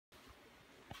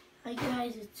Hi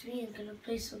guys, it's me. I'm gonna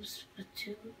play some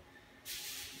Splatoon.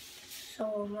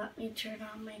 So let me turn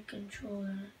on my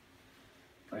controller.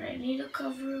 But I need to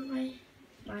cover my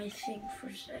thing for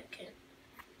a second.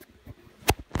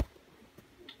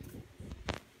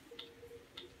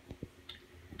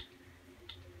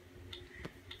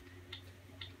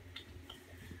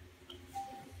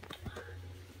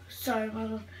 Sorry,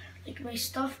 my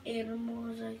stuffed animal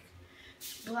was like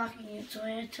blocking it, so I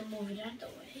had to move it out the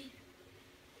way.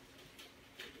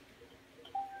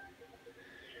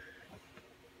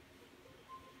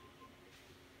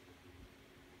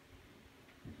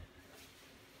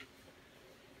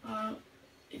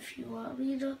 If you want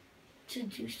me to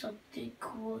do something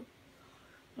cool,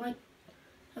 like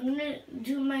I'm gonna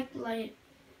do my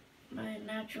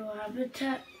natural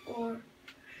habitat, or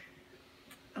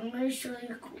I'm gonna show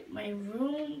you my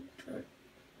room. But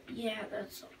yeah,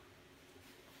 that's all.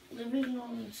 Living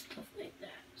room and stuff like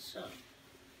that. So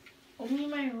only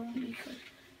my room because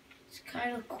it's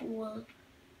kind of cool.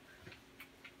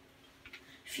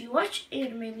 If you watch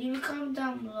anime, leave a comment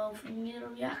down below for me to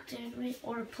react to anime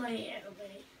or play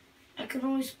anime. I can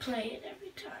always play it every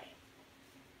time.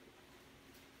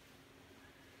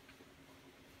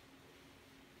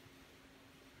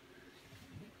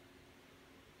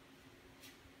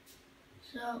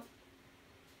 So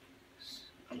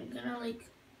I'm gonna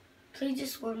play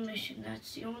this one mission.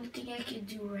 That's the only thing I can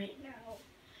do right now,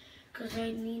 cause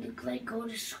I need to go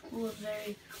to school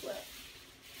very quick.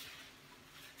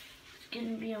 It's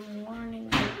gonna be a morning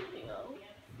video.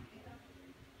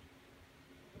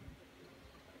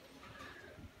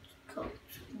 Go to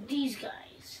these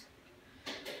guys,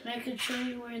 and I can show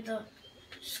you where the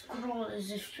scroll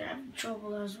is if you're having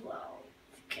trouble as well.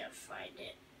 If you can't find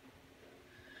it.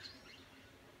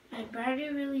 My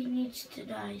battery really needs to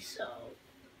die, so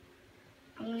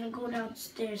I'm gonna go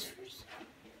downstairs first.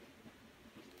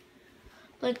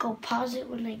 I'll pause it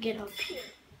when I get up here.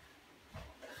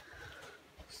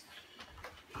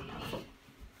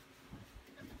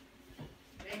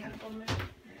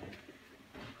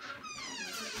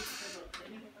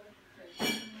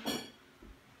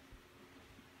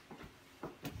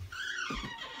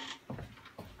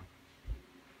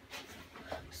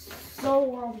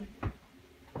 So,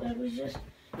 I was just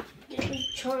getting a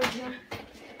charger,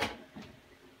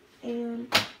 and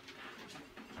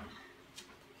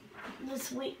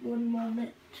let's wait one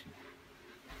moment.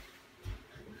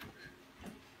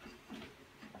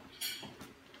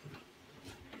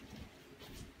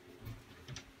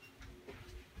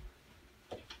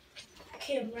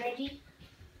 Okay, I'm ready.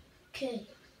 Okay.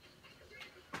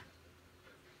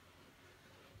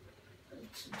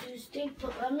 Let's do this thing,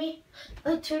 but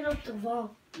let's turn up the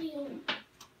volume.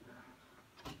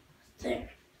 There,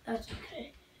 that's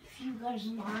okay. If you guys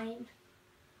mind.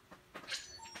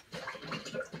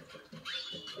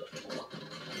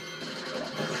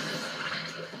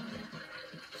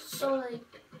 So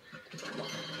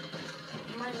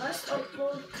my last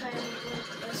upload kind of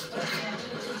less fun. I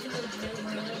need to do a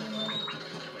video.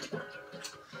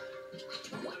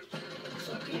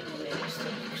 So people make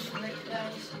mistakes, right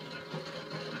guys?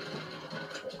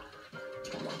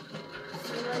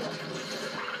 So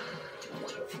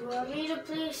if you want me to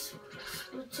play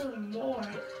Splatoon more,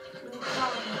 you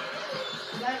comment.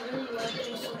 I really want to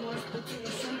play some more Splatoon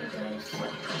to show you guys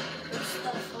what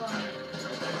stuff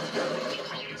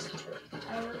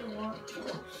I really want to,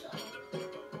 so.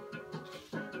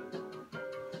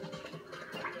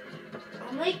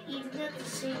 I'm eating at the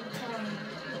same time.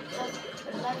 But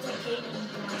that's okay to you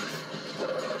guys.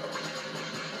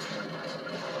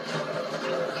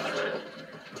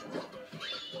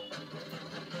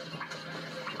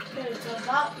 Okay, it's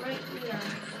about right here.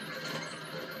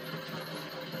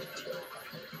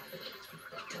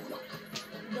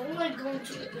 Don't going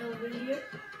to the over here.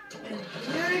 And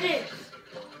here it is.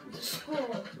 The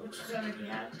school, which is already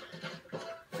out.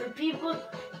 For people,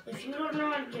 if you don't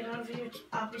know how to get over here, it's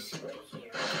obviously right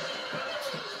here.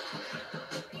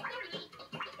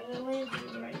 And the way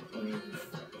it's right where you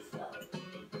fell.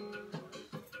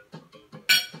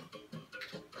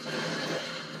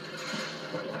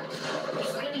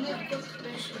 It's gonna be a good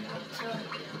mission, I'll tell you.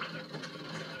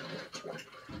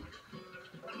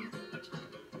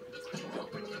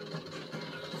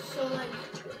 So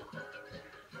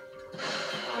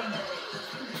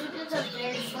Splatoon is a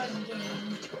very fun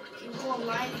game. You can go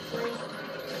online and play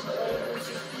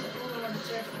versus people on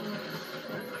different.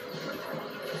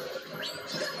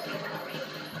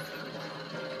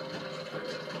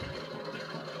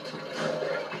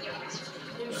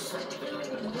 There's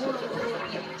still more work.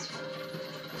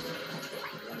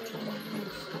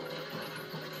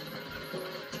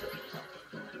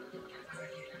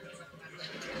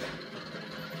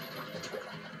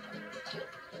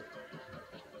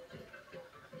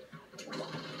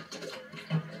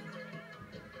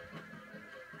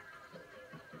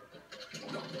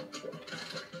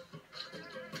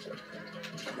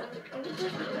 I'm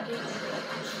just gonna do it.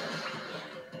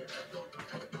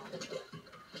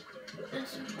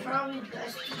 It's probably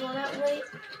best to go that way,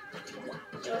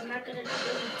 so I'm not gonna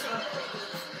really talk.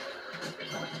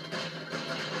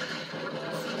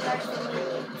 You guys are like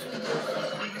YouTubers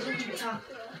that really talk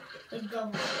like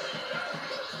double.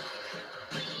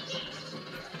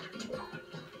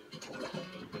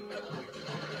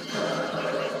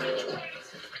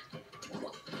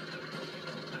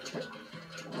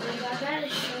 Like, I gotta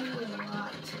show you a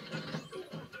lot.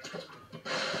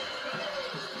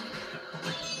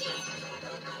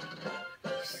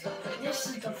 This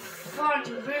is the fun,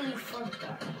 really fun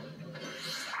part.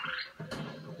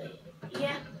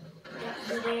 Yeah,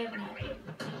 the damn.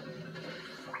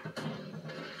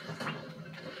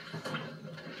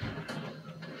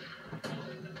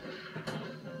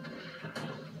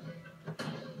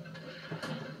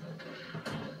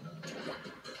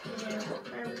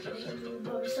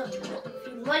 So, if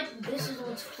you like, this is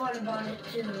what's fun about it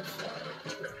too. So,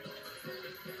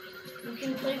 you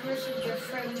can play versus your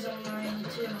friends online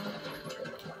too.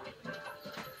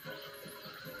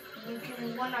 And you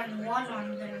can one-on-one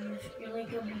on them if you're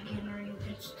like a beginner. You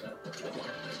can still.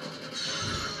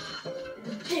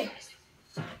 There.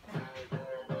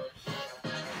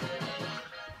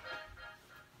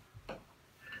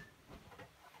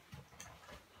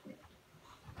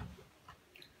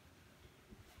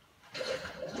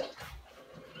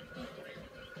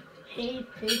 Hey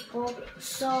people,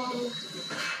 so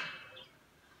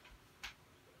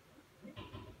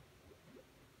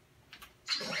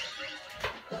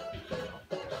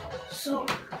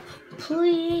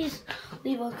please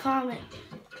leave a comment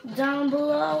down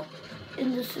below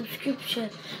in the subscription.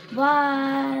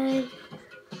 Bye.